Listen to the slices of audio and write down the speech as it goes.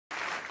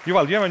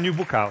Yuval, you have a new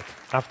book out.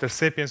 After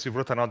 *Sapiens*, you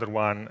wrote another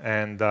one,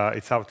 and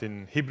it's out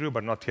in Hebrew,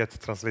 but not yet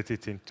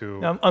translated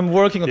into I'm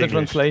working on the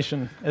English.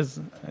 translation.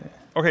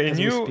 Okay,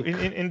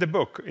 in the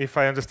book, if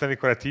I understand it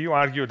correctly, you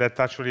argue that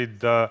actually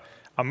the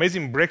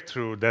amazing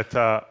breakthrough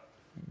that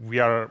we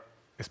are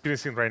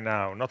experiencing right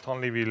now not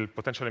only will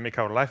potentially make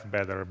our life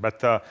better,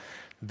 but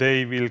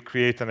they will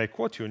create, and I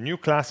quote you, new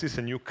classes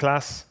and new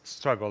class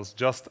struggles,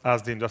 just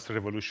as the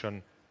Industrial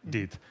Revolution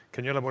did.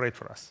 Can you elaborate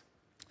for us?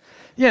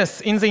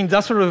 Yes, in the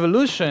Industrial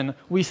Revolution,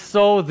 we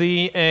saw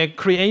the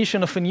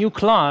creation of a new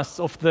class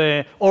of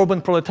the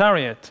urban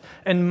proletariat,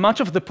 and much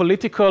of the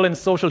political and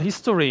social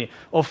history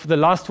of the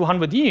last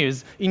 200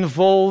 years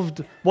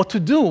involved what to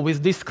do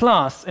with this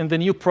class and the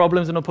new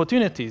problems and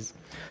opportunities.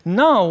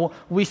 Now,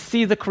 we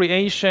see the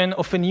creation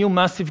of a new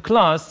massive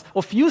class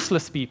of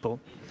useless people.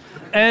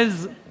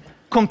 As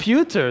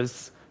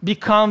computers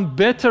become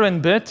better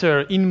and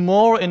better in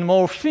more and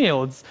more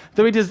fields,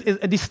 there is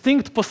a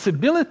distinct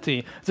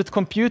possibility that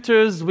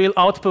computers will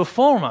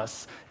outperform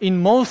us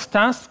in most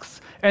tasks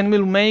and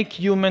will make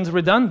humans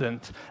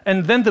redundant.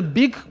 And then the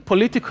big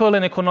political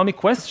and economic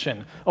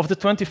question of the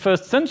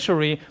 21st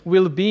century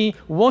will be,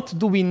 what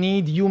do we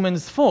need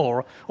humans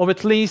for? Or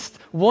at least,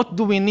 what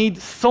do we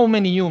need so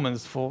many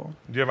humans for?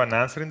 Do you have an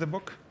answer in the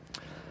book?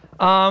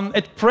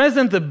 At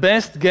present, the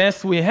best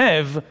guess we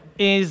have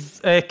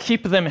is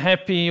keep them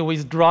happy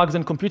with drugs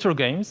and computer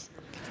games.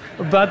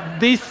 But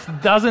this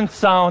doesn't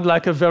sound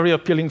like a very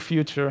appealing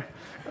future.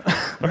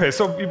 Okay,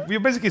 so you're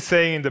basically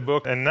saying in the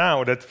book, and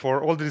now that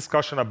for all the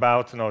discussion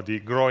about the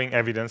growing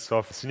evidence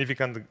of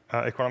significant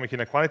economic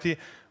inequality,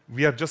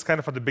 we are just kind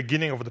of at the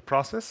beginning of the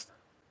process?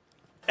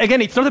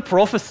 Again, it's not a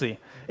prophecy.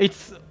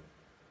 It's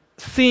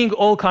seeing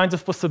all kinds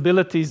of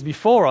possibilities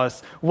before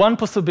us. One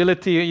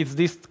possibility is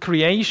this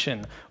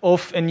creation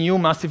of a new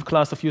massive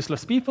class of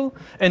useless people.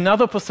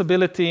 Another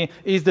possibility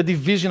is the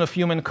division of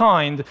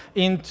humankind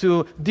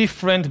into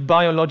different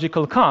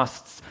biological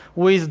castes,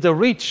 with the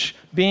rich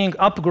being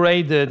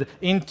upgraded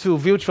into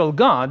virtual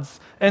gods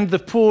and the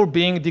poor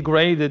being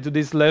degraded to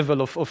this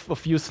level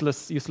of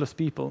useless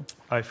people.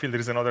 I feel there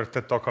is another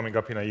TED Talk coming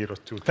up in a year or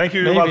two. Thank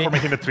you, Yuval, for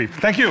making the trip.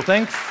 Thank you.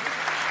 Thanks.